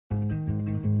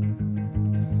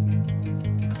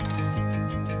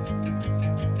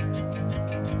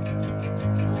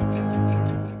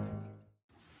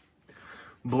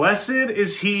Blessed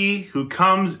is he who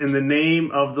comes in the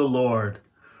name of the Lord.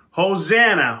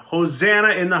 Hosanna,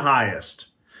 Hosanna in the highest.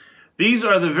 These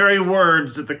are the very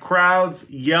words that the crowds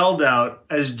yelled out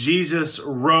as Jesus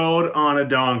rode on a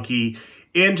donkey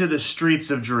into the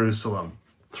streets of Jerusalem,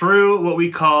 through what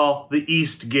we call the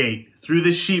East Gate, through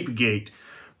the Sheep Gate,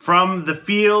 from the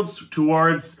fields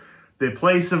towards the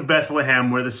place of Bethlehem,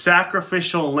 where the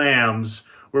sacrificial lambs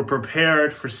were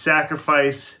prepared for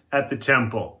sacrifice at the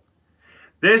temple.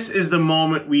 This is the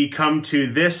moment we come to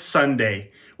this Sunday,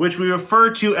 which we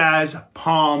refer to as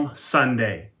Palm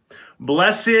Sunday.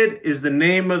 Blessed is the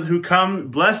name of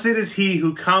blessed is he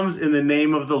who comes in the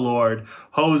name of the Lord.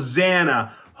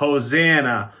 Hosanna,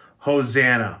 Hosanna,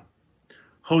 Hosanna.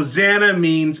 Hosanna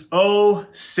means, oh,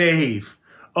 save,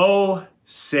 oh,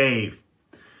 save.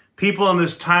 People in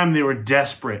this time, they were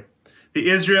desperate.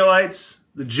 The Israelites,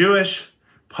 the Jewish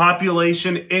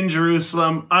population in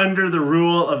Jerusalem, under the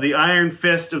rule of the iron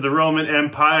fist of the Roman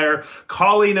Empire,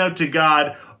 calling out to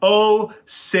God, oh,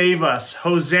 save us.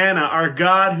 Hosanna, our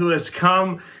God who has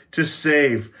come to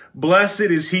save. Blessed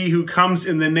is he who comes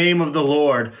in the name of the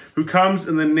Lord, who comes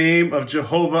in the name of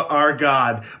Jehovah our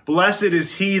God. Blessed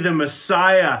is he, the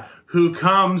Messiah, who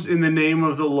comes in the name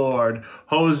of the Lord.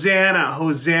 Hosanna,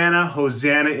 Hosanna,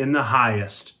 Hosanna in the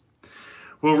highest.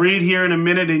 We'll read here in a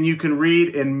minute, and you can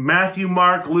read in Matthew,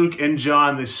 Mark, Luke, and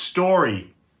John the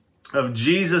story of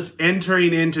Jesus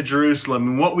entering into Jerusalem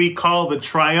and what we call the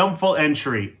triumphal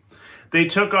entry. They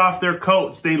took off their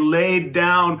coats. They laid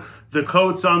down the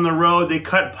coats on the road. They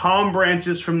cut palm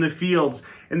branches from the fields,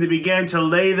 and they began to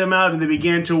lay them out, and they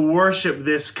began to worship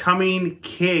this coming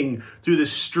king through the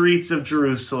streets of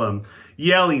Jerusalem,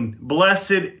 yelling,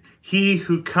 blessed he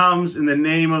who comes in the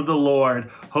name of the Lord.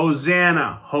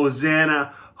 Hosanna,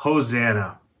 Hosanna,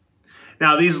 Hosanna.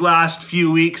 Now, these last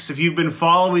few weeks, if you've been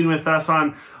following with us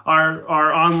on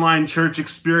our online church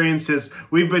experiences,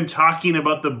 we've been talking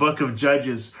about the book of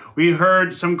Judges. We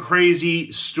heard some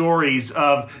crazy stories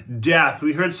of death.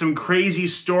 We heard some crazy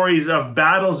stories of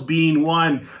battles being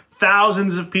won,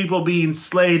 thousands of people being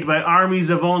slain by armies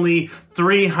of only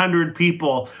 300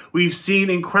 people. We've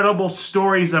seen incredible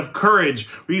stories of courage.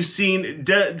 We've seen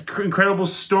incredible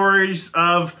stories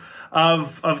of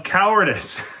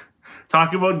cowardice.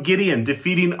 Talk about Gideon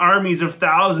defeating armies of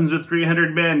thousands with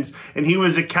 300 men, and he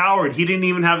was a coward. He didn't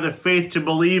even have the faith to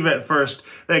believe at first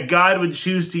that God would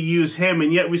choose to use him,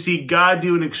 and yet we see God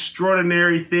do an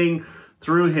extraordinary thing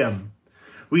through him.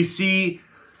 We see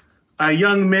a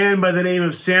young man by the name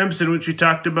of Samson, which we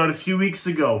talked about a few weeks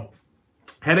ago,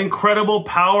 had incredible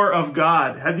power of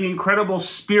God, had the incredible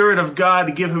Spirit of God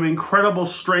to give him incredible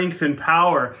strength and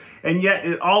power. And yet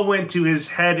it all went to his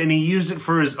head, and he used it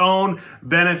for his own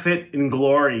benefit and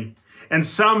glory. And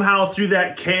somehow through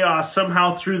that chaos,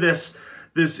 somehow through this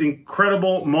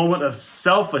incredible moment of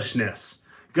selfishness,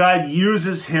 God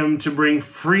uses him to bring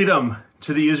freedom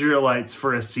to the Israelites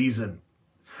for a season.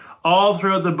 All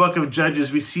throughout the book of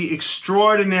Judges, we see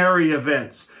extraordinary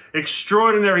events,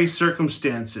 extraordinary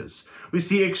circumstances. We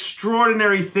see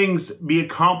extraordinary things be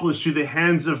accomplished through the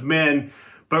hands of men,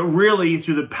 but really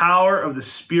through the power of the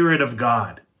Spirit of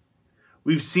God.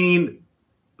 We've seen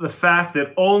the fact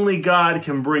that only God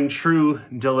can bring true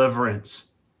deliverance.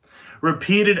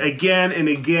 Repeated again and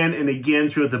again and again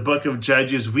throughout the book of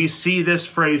Judges, we see this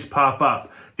phrase pop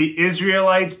up. The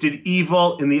Israelites did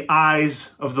evil in the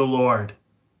eyes of the Lord,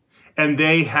 and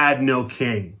they had no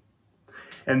king.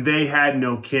 And they had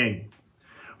no king.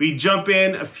 We jump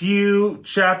in a few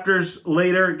chapters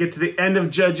later, get to the end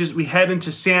of Judges, we head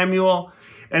into Samuel,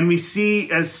 and we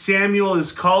see as Samuel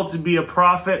is called to be a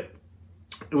prophet,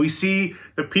 we see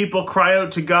the people cry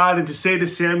out to God and to say to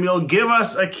Samuel, give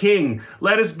us a king.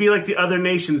 Let us be like the other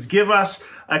nations. Give us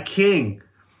a king.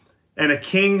 And a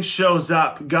king shows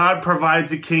up. God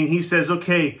provides a king. He says,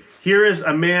 okay, here is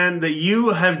a man that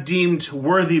you have deemed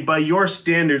worthy by your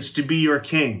standards to be your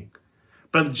king.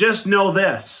 But just know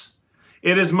this.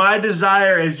 It is my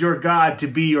desire as your God to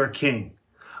be your king.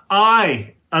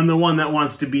 I am the one that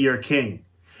wants to be your king.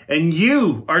 And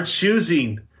you are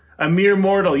choosing a mere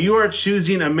mortal. You are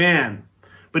choosing a man.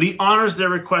 But he honors their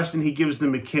request and he gives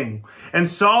them a king. And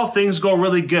Saul, things go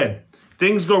really good.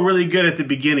 Things go really good at the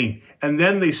beginning. And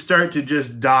then they start to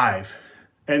just dive.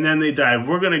 And then they dive.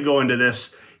 We're going to go into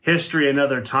this history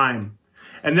another time.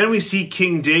 And then we see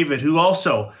King David, who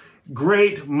also,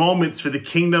 great moments for the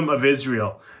kingdom of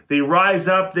Israel. They rise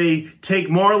up, they take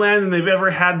more land than they've ever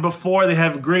had before. They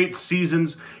have great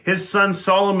seasons. His son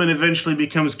Solomon eventually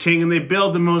becomes king, and they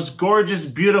build the most gorgeous,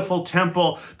 beautiful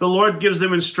temple. The Lord gives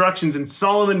them instructions, and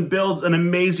Solomon builds an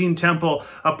amazing temple,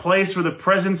 a place for the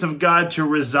presence of God to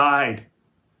reside.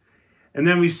 And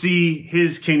then we see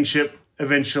his kingship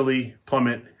eventually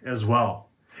plummet as well.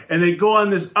 And they go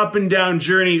on this up and down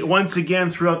journey once again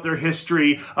throughout their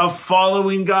history of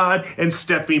following God and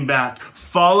stepping back,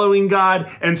 following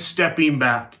God and stepping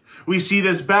back. We see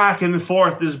this back and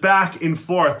forth, this back and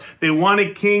forth. They want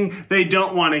a king, they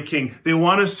don't want a king. They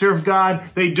want to serve God,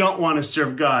 they don't want to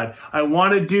serve God. I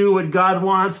want to do what God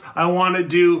wants, I want to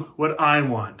do what I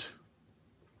want.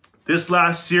 This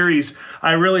last series,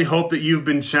 I really hope that you've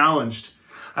been challenged.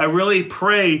 I really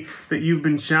pray that you've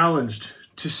been challenged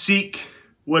to seek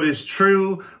what is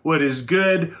true, what is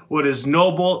good, what is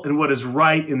noble, and what is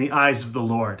right in the eyes of the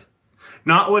Lord.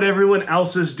 Not what everyone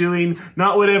else is doing,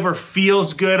 not whatever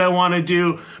feels good I want to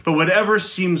do, but whatever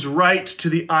seems right to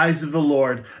the eyes of the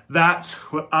Lord. That's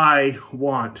what I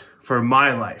want for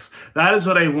my life. That is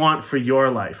what I want for your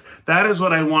life. That is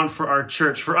what I want for our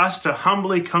church, for us to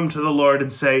humbly come to the Lord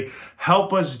and say,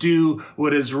 help us do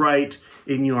what is right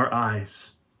in your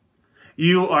eyes.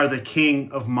 You are the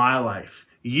king of my life.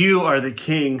 You are the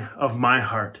king of my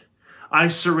heart. I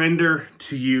surrender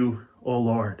to you, O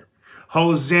Lord.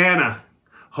 Hosanna.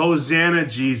 Hosanna,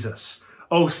 Jesus.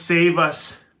 Oh, save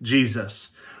us,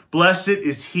 Jesus. Blessed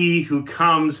is he who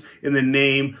comes in the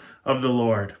name of the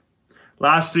Lord.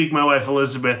 Last week, my wife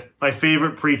Elizabeth, my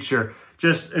favorite preacher,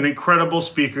 just an incredible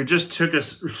speaker, just took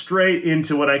us straight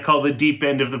into what I call the deep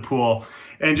end of the pool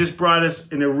and just brought us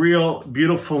in a real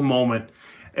beautiful moment.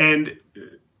 And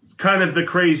kind of the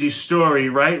crazy story,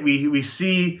 right? We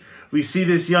see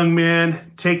this young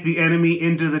man take the enemy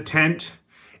into the tent.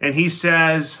 And he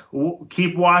says,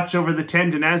 keep watch over the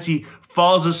tent. And as he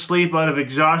falls asleep out of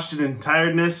exhaustion and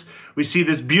tiredness, we see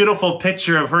this beautiful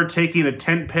picture of her taking a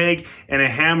tent peg and a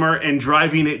hammer and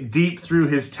driving it deep through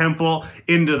his temple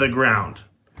into the ground.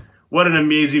 What an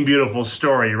amazing, beautiful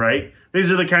story, right?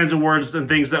 These are the kinds of words and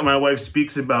things that my wife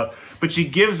speaks about. But she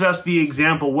gives us the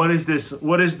example. What does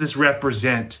this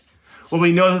represent? Well,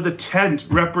 we know that the tent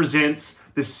represents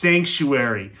the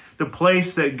sanctuary, the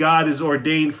place that God has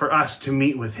ordained for us to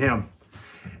meet with him.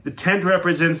 The tent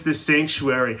represents this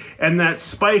sanctuary, and that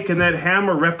spike and that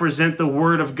hammer represent the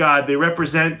word of God. They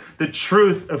represent the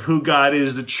truth of who God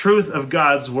is, the truth of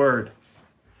God's word.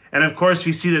 And of course,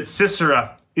 we see that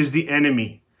Sisera is the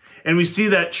enemy. And we see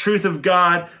that truth of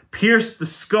God pierce the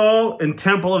skull and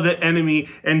temple of the enemy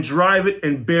and drive it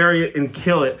and bury it and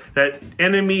kill it. That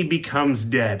enemy becomes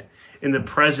dead in the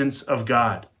presence of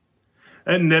God.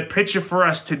 And the picture for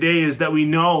us today is that we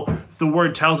know the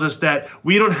word tells us that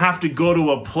we don't have to go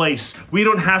to a place. We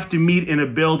don't have to meet in a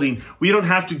building. We don't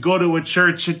have to go to a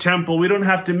church, a temple. We don't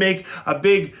have to make a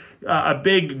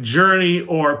big journey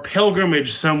or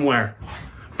pilgrimage somewhere.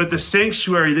 But the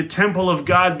sanctuary, the temple of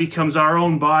God, becomes our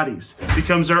own bodies,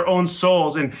 becomes our own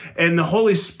souls. And the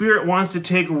Holy Spirit wants to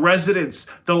take residence.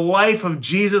 The life of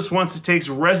Jesus wants to take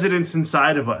residence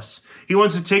inside of us. He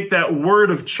wants to take that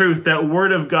word of truth, that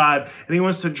word of God, and he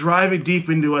wants to drive it deep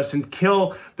into us and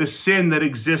kill the sin that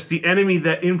exists, the enemy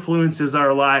that influences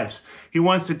our lives. He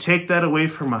wants to take that away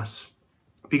from us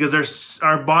because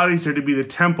our bodies are to be the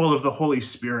temple of the Holy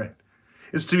Spirit.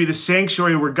 It's to be the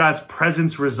sanctuary where God's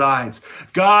presence resides.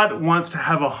 God wants to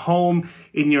have a home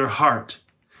in your heart.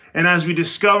 And as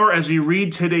we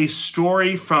read today's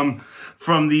story from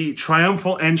the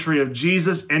triumphal entry of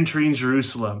Jesus entering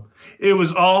Jerusalem, it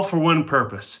was all for one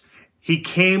purpose. He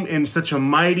came in such a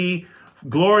mighty,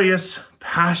 glorious,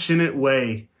 passionate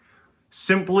way,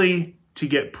 simply to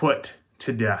get put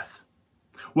to death.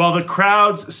 While the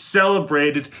crowds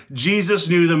celebrated, Jesus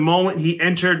knew the moment he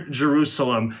entered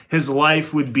Jerusalem, his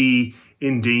life would be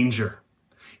in danger.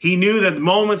 He knew that the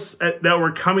moments that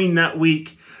were coming that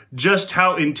week, just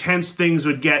how intense things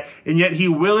would get, and yet he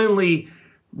willingly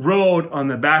rode on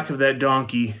the back of that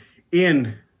donkey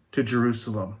into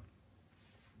Jerusalem.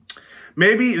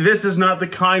 Maybe this is not the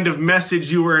kind of message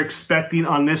you were expecting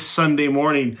on this Sunday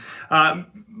morning,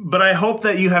 but I hope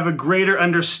that you have a greater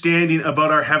understanding about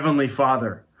our Heavenly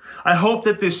Father. I hope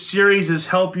that this series has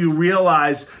helped you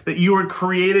realize that you were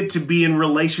created to be in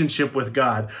relationship with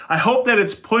God. I hope that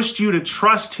it's pushed you to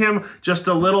trust him just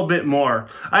a little bit more.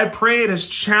 I pray it has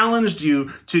challenged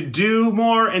you to do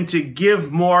more and to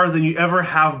give more than you ever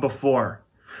have before.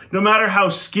 No matter how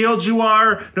skilled you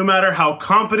are, no matter how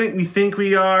competent you think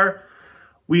we are,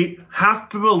 we have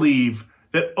to believe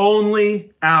that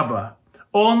only Abba,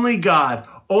 only God,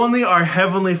 only our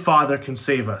Heavenly Father can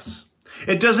save us.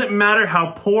 It doesn't matter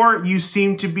how poor you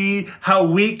seem to be, how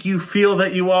weak you feel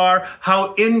that you are,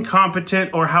 how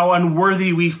incompetent or how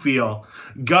unworthy we feel.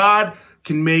 God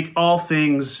can make all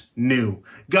things new.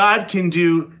 God can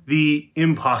do the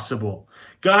impossible.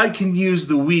 God can use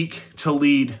the weak to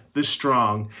lead the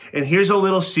strong. And here's a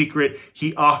little secret,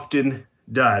 he often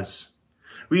does.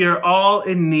 We are all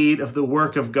in need of the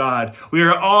work of God. We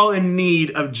are all in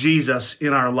need of Jesus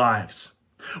in our lives.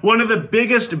 One of the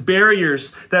biggest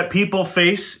barriers that people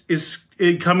face is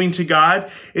in coming to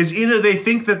God is either they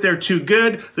think that they're too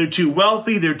good, they're too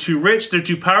wealthy, they're too rich, they're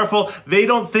too powerful. They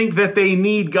don't think that they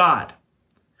need God.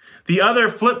 The other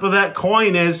flip of that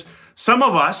coin is some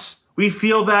of us, we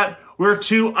feel that we're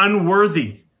too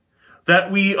unworthy,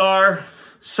 that we are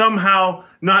somehow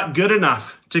not good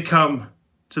enough to come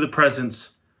to the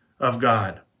presence of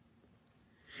God.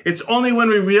 It's only when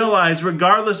we realize,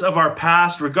 regardless of our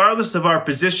past, regardless of our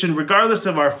position, regardless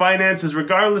of our finances,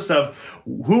 regardless of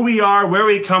who we are, where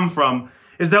we come from,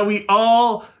 is that we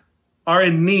all are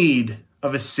in need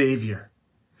of a Savior.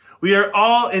 We are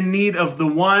all in need of the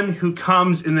one who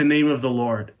comes in the name of the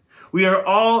Lord. We are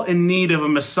all in need of a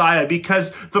Messiah,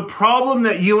 because the problem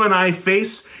that you and I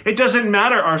face, it doesn't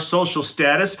matter our social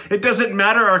status. It doesn't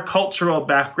matter our cultural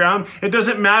background. It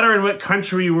doesn't matter in what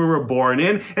country we were born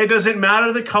in. It doesn't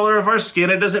matter the color of our skin.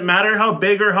 It doesn't matter how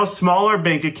big or how small our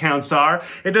bank accounts are.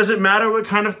 It doesn't matter what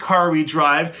kind of car we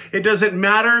drive. It doesn't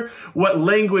matter what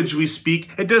language we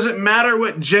speak. It doesn't matter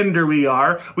what gender we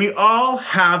are. We all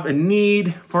have a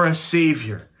need for a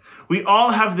Savior. We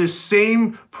all have this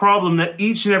same problem that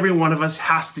each and every one of us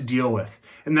has to deal with.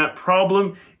 And that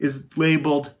problem is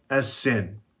labeled as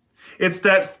sin. It's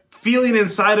that feeling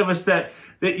inside of us that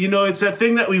it's that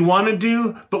thing that we want to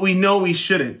do, but we know we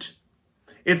shouldn't.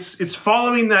 It's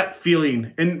following that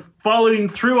feeling and following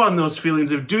through on those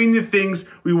feelings of doing the things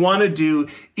we want to do,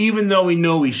 even though we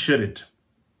know we shouldn't.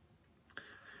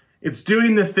 It's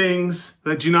doing the things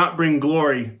that do not bring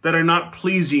glory, that are not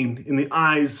pleasing in the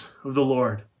eyes of the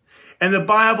Lord. And the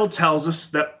Bible tells us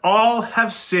that all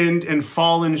have sinned and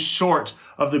fallen short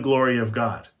of the glory of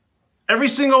God. Every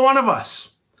single one of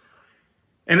us.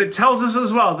 And it tells us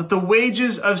as well that the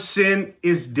wages of sin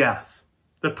is death.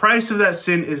 The price of that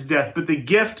sin is death, but the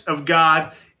gift of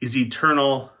God is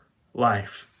eternal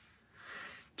life.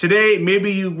 Today,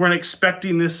 maybe you weren't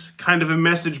expecting this kind of a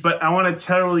message, but I want to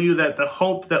tell you that the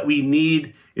hope that we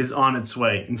need is on its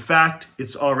way. In fact,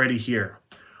 it's already here.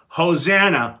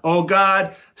 Hosanna, O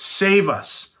God, save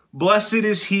us. Blessed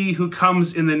is he who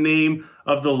comes in the name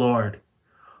of the Lord.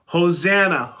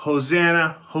 Hosanna,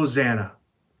 Hosanna, Hosanna.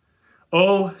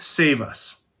 Oh, save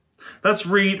us. Let's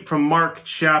read from Mark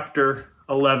chapter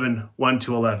 11, 1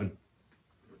 to 11.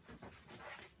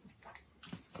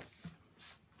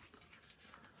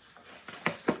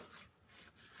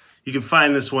 You can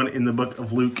find this one in the book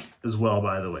of Luke as well,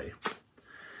 by the way.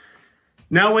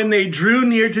 Now when they drew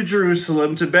near to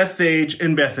Jerusalem, to Bethphage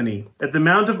and Bethany, at the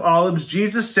Mount of Olives,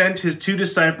 Jesus sent his 2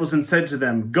 disciples and said to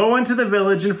them, "Go into the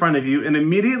village in front of you, and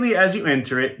immediately as you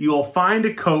enter it, you will find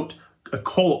a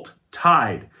colt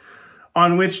tied,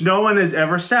 on which no one has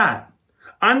ever sat.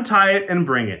 Untie it and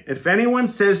bring it. If anyone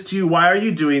says to you, 'Why are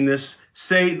you doing this?'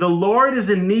 say, 'The Lord is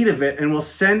in need of it, and will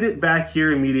send it back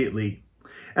here immediately.'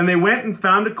 And they went and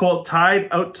found a colt tied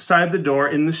outside the door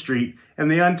in the street,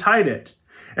 and they untied it.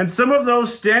 And some of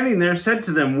those standing there said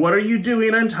to them, 'What are you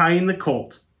doing untying the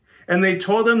colt?' And they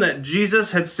told them that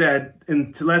Jesus had said,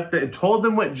 told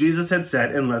them what Jesus had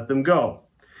said, and let them go.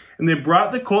 And they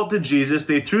brought the colt to Jesus.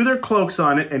 They threw their cloaks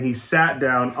on it, and he sat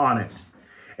down on it.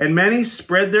 And many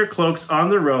spread their cloaks on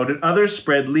the road, and others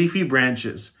spread leafy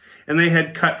branches, and they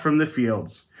had cut from the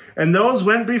fields. And those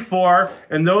went before,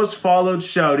 and those followed,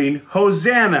 shouting,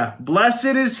 'Hosanna! Blessed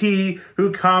is he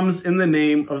who comes in the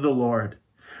name of the Lord.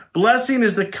 Blessing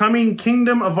is the coming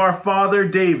kingdom of our father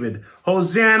David.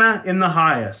 Hosanna in the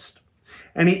highest.'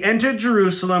 And he entered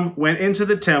Jerusalem, went into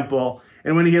the temple,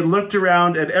 and when he had looked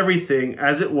around at everything,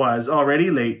 as it was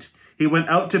already late, he went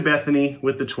out to Bethany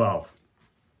with the 12.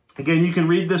 Again, you can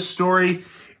read this story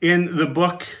in the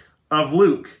book of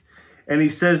Luke, and he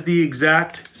says the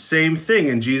exact same thing,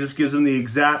 and Jesus gives him the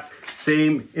exact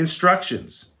same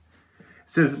instructions. It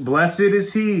says, "Blessed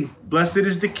is he, blessed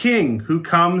is the King who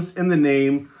comes in the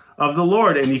name of the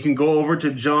Lord." And you can go over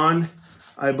to John,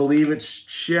 I believe it's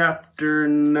chapter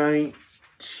 19.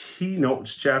 No,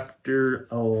 it's chapter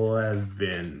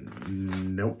 11.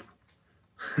 Nope.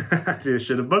 I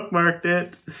should have bookmarked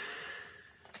it.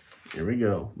 Here we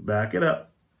go. Back it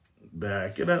up.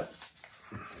 Back it up.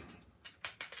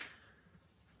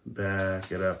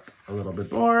 Back it up a little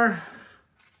bit more.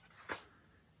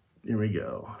 Here we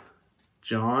go.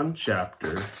 John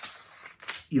chapter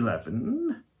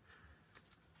 11.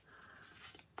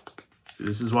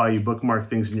 This is why you bookmark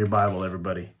things in your Bible,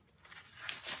 everybody.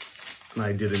 And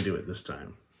I didn't do it this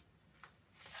time.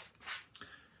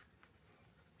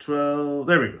 12,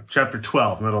 there we go, chapter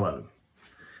 12, not 11.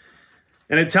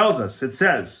 And it tells us, it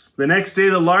says, the next day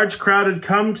the large crowd had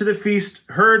come to the feast,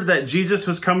 heard that Jesus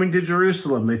was coming to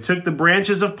Jerusalem. They took the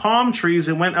branches of palm trees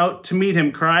and went out to meet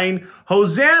him, crying,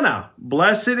 Hosanna!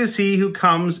 Blessed is he who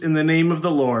comes in the name of the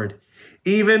Lord,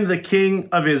 even the King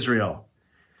of Israel.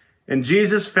 And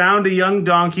Jesus found a young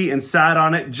donkey and sat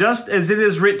on it, just as it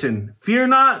is written, Fear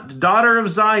not, daughter of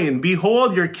Zion.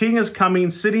 Behold, your king is coming,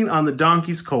 sitting on the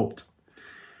donkey's colt.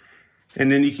 And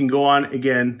then you can go on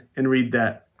again and read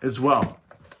that as well.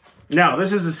 Now,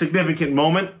 this is a significant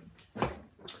moment.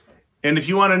 And if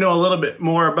you want to know a little bit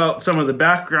more about some of the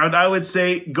background, I would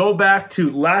say go back to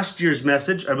last year's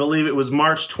message. I believe it was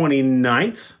March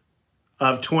 29th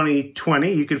of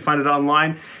 2020. You can find it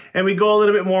online. And we go a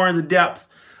little bit more into depth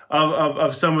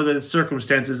of some of the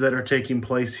circumstances that are taking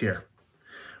place here.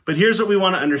 But here's what we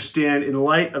want to understand in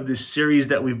light of this series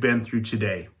that we've been through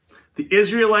today. The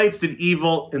Israelites did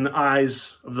evil in the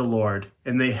eyes of the Lord,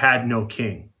 and they had no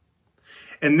king.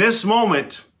 In this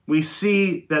moment, we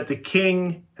see that the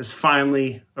king has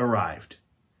finally arrived.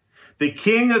 The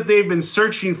king that they've been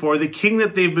searching for, the king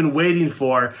that they've been waiting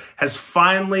for, has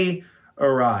finally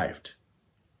arrived.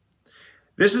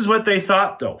 This is what they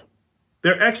thought, though.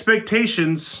 Their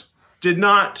expectations did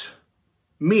not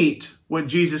meet what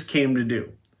Jesus came to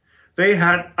do. They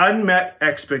had unmet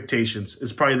expectations,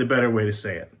 is probably the better way to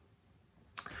say it.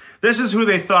 This is who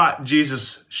they thought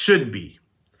Jesus should be.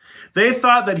 They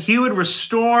thought that he would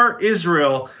restore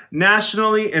Israel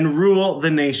nationally and rule the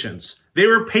nations. They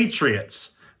were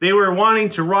patriots. They were wanting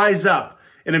to rise up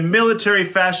in a military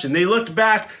fashion. They looked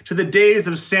back to the days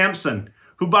of Samson,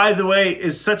 who, by the way,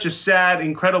 is such a sad,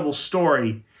 incredible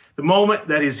story. The moment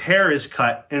that his hair is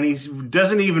cut and he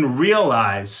doesn't even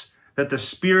realize that the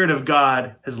Spirit of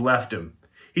God has left him.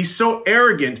 He's so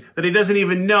arrogant that he doesn't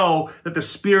even know that the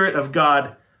Spirit of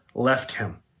God left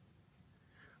him.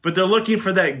 But they're looking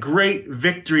for that great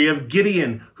victory of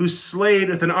Gideon, who slayed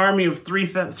with an army of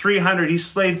 300. He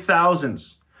slayed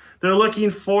thousands. They're looking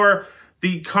for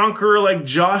the conqueror like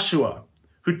Joshua,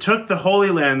 who took the Holy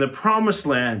Land, the Promised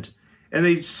Land, and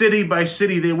they city by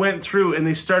city, they went through and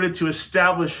they started to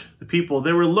establish the people.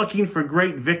 They were looking for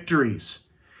great victories.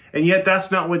 And yet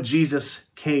that's not what Jesus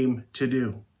came to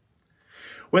do.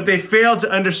 What they failed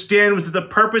to understand was that the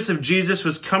purpose of Jesus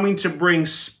was coming to bring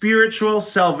spiritual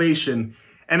salvation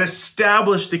and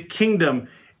establish the kingdom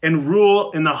and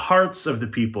rule in the hearts of the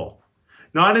people.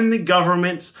 Not in the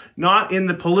government, not in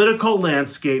the political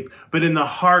landscape, but in the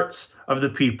hearts of the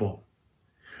people.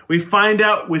 We find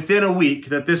out within a week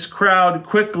that this crowd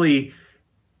quickly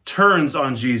turns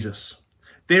on Jesus.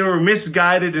 They were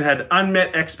misguided and had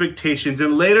unmet expectations,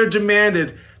 and later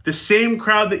demanded the same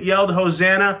crowd that yelled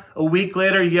Hosanna a week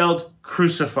later yelled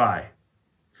crucify.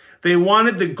 They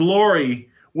wanted the glory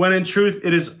when in truth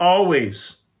it is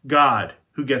always God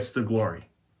who gets the glory.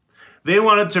 They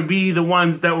wanted to be the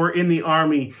ones that were in the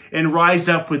army and rise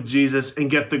up with Jesus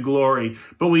and get the glory.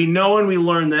 But we know and we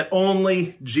learn that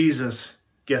only Jesus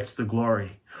gets the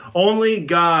glory. Only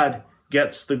God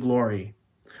gets the glory.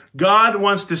 God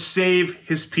wants to save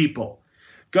his people.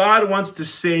 God wants to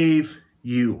save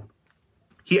you.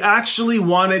 He actually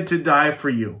wanted to die for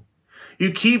you.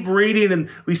 You keep reading and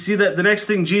we see that the next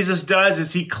thing Jesus does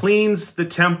is he cleans the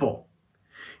temple.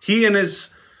 He in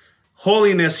his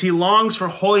holiness, he longs for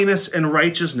holiness and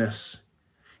righteousness.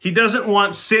 He doesn't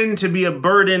want sin to be a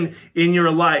burden in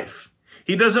your life.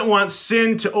 He doesn't want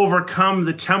sin to overcome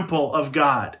the temple of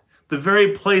God. The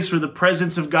very place where the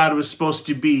presence of God was supposed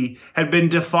to be had been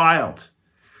defiled.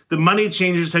 The money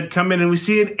changers had come in, and we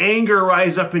see an anger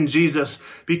rise up in Jesus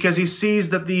because he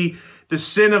sees that the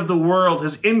sin of the world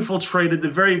has infiltrated the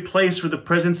very place where the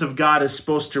presence of God is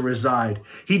supposed to reside.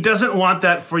 He doesn't want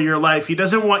that for your life. He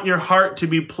doesn't want your heart to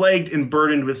be plagued and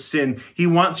burdened with sin. He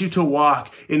wants you to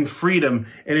walk in freedom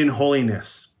and in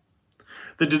holiness.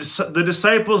 The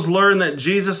disciples learn that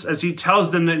Jesus, as he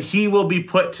tells them that he will be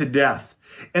put to death,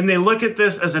 and they look at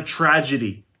this as a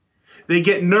tragedy. They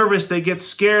get nervous, they get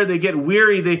scared, they get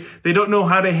weary, they don't know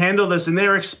how to handle this, and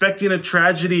they're expecting a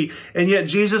tragedy. And yet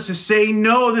Jesus is saying,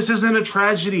 no, this isn't a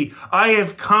tragedy. I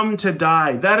have come to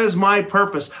die. That is my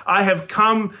purpose. I have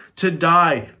come to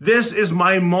die. This is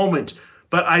my moment,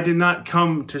 but I did not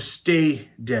come to stay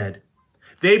dead.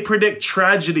 They predict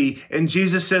tragedy, and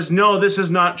Jesus says, no, this is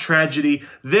not tragedy.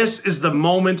 This is the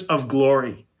moment of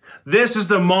glory. This is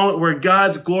the moment where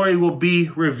God's glory will be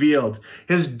revealed.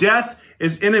 His death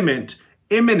is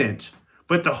imminent,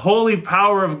 but the holy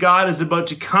power of God is about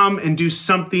to come and do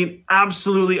something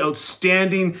absolutely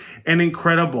outstanding and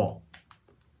incredible.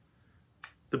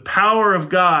 The power of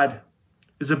God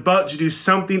is about to do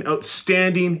something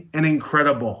outstanding and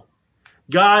incredible.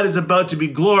 God is about to be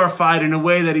glorified in a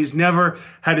way that he's never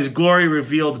had his glory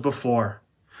revealed before.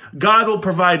 God will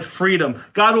provide freedom.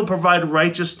 God will provide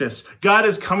righteousness. God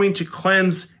is coming to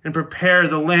cleanse and prepare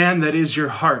the land that is your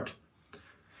heart.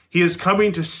 He is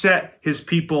coming to set his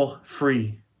people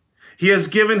free. He has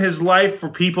given his life for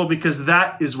people because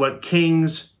that is what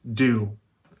kings do.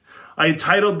 I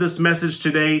titled this message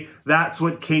today, That's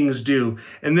What Kings Do.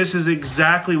 And this is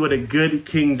exactly what a good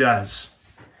king does.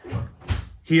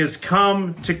 He has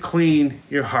come to clean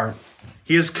your heart.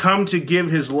 He has come to give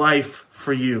his life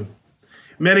for you.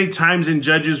 Many times in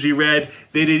Judges we read,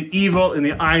 they did evil in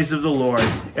the eyes of the Lord,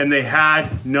 and they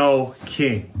had no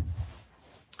king.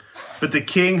 But the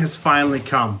king has finally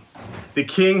come. The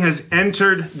king has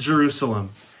entered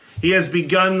Jerusalem. He has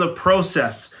begun the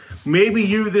process. Maybe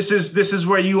this is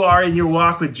where you are in your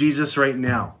walk with Jesus right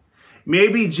now.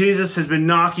 Maybe Jesus has been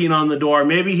knocking on the door.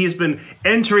 Maybe he's been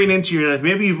entering into your life.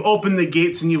 Maybe you've opened the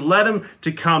gates and you've let him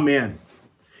to come in.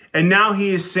 And now he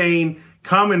is saying,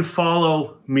 come and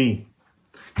follow me.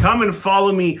 Come and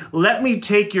follow me. Let me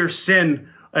take your sin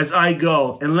as I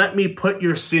go, and let me put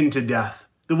your sin to death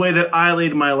the way that I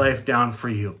laid my life down for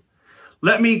you.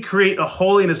 Let me create a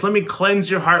holiness. Let me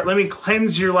cleanse your heart. Let me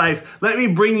cleanse your life. Let me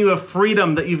bring you a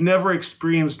freedom that you've never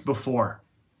experienced before.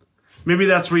 Maybe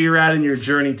that's where you're at in your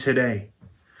journey today.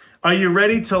 Are you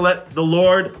ready to let the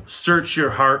Lord search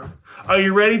your heart? Are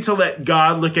you ready to let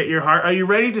God look at your heart? Are you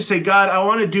ready to say, God, I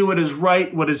want to do what is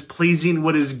right, what is pleasing,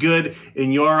 what is good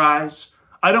in your eyes?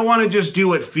 I don't want to just do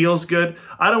what feels good.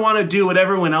 I don't want to do what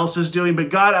everyone else is doing,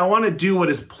 but God, I want to do what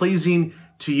is pleasing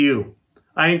to you.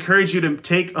 I encourage you to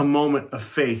take a moment of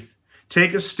faith.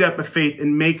 Take a step of faith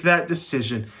and make that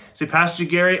decision. Say, Pastor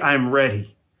Gary, I'm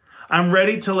ready. I'm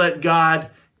ready to let God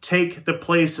take the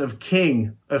place of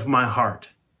king of my heart.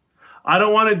 I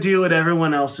don't want to do what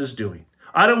everyone else is doing.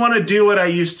 I don't want to do what I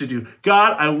used to do.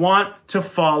 God, I want to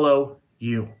follow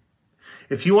you.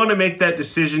 If you want to make that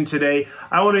decision today,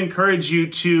 I want to encourage you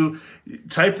to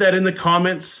type that in the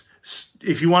comments.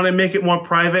 If you want to make it more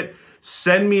private,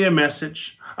 send me a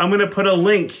message. I'm going to put a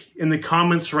link in the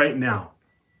comments right now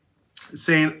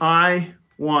saying, I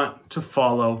want to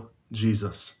follow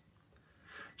Jesus.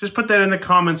 Just put that in the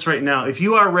comments right now. If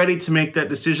you are ready to make that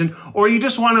decision, or you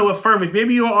just want to affirm, if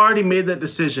maybe you already made that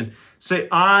decision, say,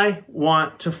 I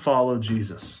want to follow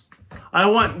Jesus. I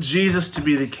want Jesus to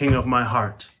be the king of my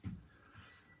heart.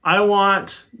 I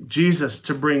want Jesus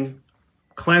to bring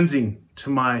cleansing to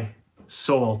my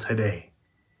soul today.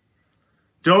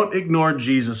 Don't ignore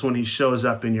Jesus when he shows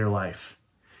up in your life.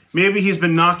 Maybe he's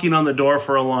been knocking on the door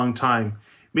for a long time.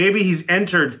 Maybe he's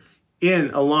entered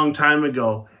in a long time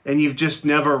ago and you've just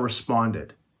never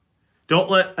responded.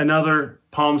 Don't let another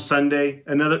Palm Sunday,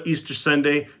 another Easter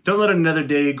Sunday, don't let another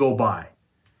day go by.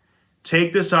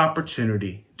 Take this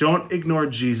opportunity. Don't ignore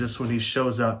Jesus when he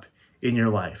shows up in your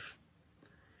life.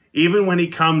 Even when he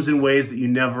comes in ways that you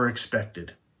never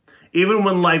expected. Even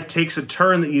when life takes a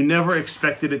turn that you never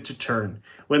expected it to turn.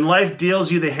 When life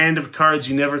deals you the hand of cards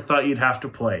you never thought you'd have to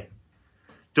play.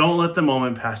 Don't let the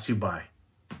moment pass you by.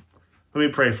 Let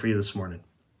me pray for you this morning.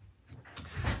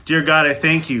 Dear God, I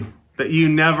thank you that you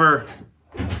never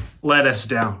let us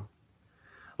down.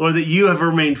 Lord, that you have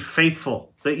remained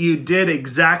faithful. That you did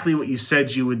exactly what you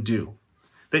said you would do.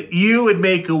 That you would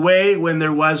make a way when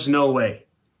there was no way.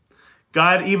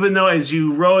 God, even though as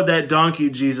you rode that donkey,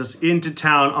 Jesus, into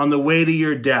town on the way to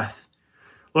your death,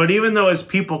 Lord, even though as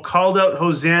people called out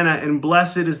Hosanna and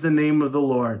blessed is the name of the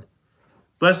Lord,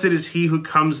 blessed is he who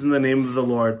comes in the name of the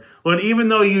Lord. Lord, even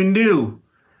though you knew,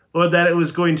 Lord, that it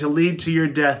was going to lead to your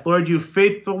death, Lord, you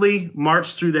faithfully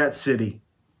marched through that city.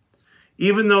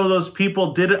 Even though those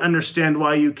people didn't understand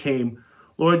why you came,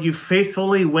 Lord, you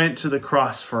faithfully went to the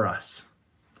cross for us.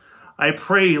 I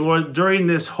pray, Lord, during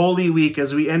this Holy Week,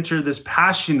 as we enter this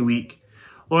Passion Week,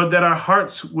 Lord, that our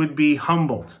hearts would be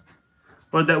humbled.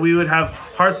 Lord, that we would have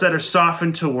hearts that are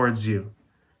softened towards you.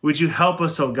 Would you help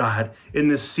us, oh God, in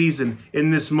this season, in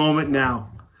this moment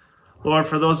now? Lord,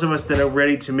 for those of us that are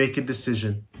ready to make a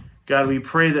decision, God, we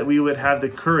pray that we would have the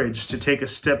courage to take a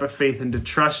step of faith and to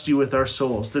trust you with our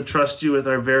souls, to trust you with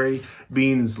our very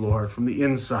beings, Lord, from the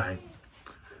inside.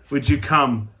 Would you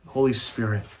come, Holy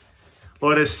Spirit?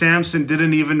 Lord, as Samson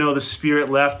didn't even know the Spirit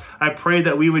left, I pray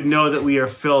that we would know that we are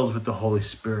filled with the Holy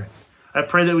Spirit. I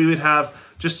pray that we would have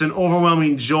just an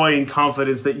overwhelming joy and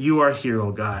confidence that you are here,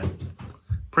 oh God.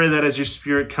 Pray that as your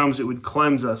Spirit comes, it would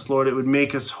cleanse us. Lord, it would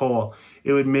make us whole.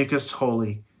 It would make us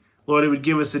holy. Lord, it would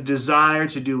give us a desire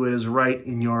to do what is right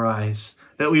in your eyes.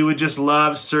 That we would just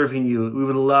love serving you. We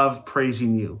would love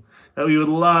praising you. That we would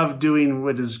love doing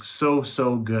what is so,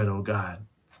 so good, oh God.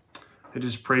 I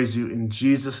just praise you in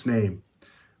Jesus' name.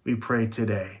 We pray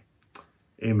today.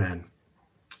 Amen.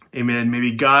 Amen.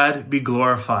 Maybe God be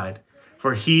glorified,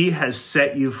 for he has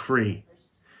set you free.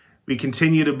 We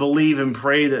continue to believe and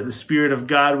pray that the Spirit of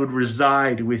God would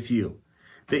reside with you,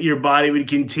 that your body would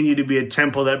continue to be a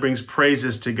temple that brings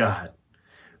praises to God.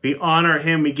 We honor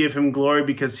him, we give him glory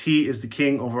because he is the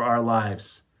King over our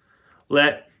lives.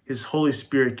 Let his Holy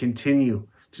Spirit continue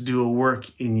to do a work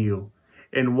in you,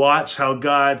 and watch how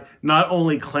God not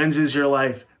only cleanses your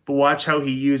life, but watch how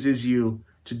he uses you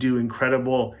to do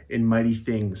incredible and mighty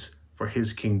things for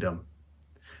his kingdom.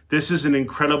 This is an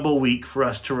incredible week for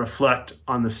us to reflect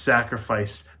on the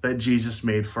sacrifice that Jesus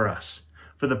made for us,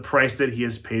 for the price that he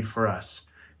has paid for us.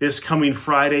 This coming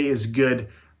Friday is Good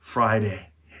Friday,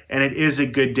 and it is a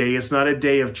good day. It's not a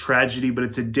day of tragedy, but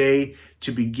it's a day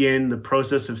to begin the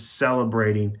process of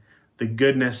celebrating the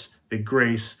goodness, the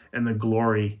grace, and the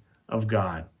glory of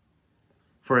God.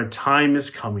 For a time is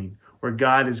coming where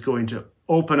God is going to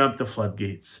open up the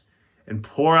floodgates and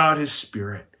pour out his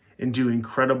Spirit and do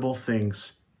incredible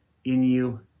things in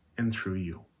you and through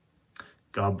you.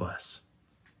 God bless.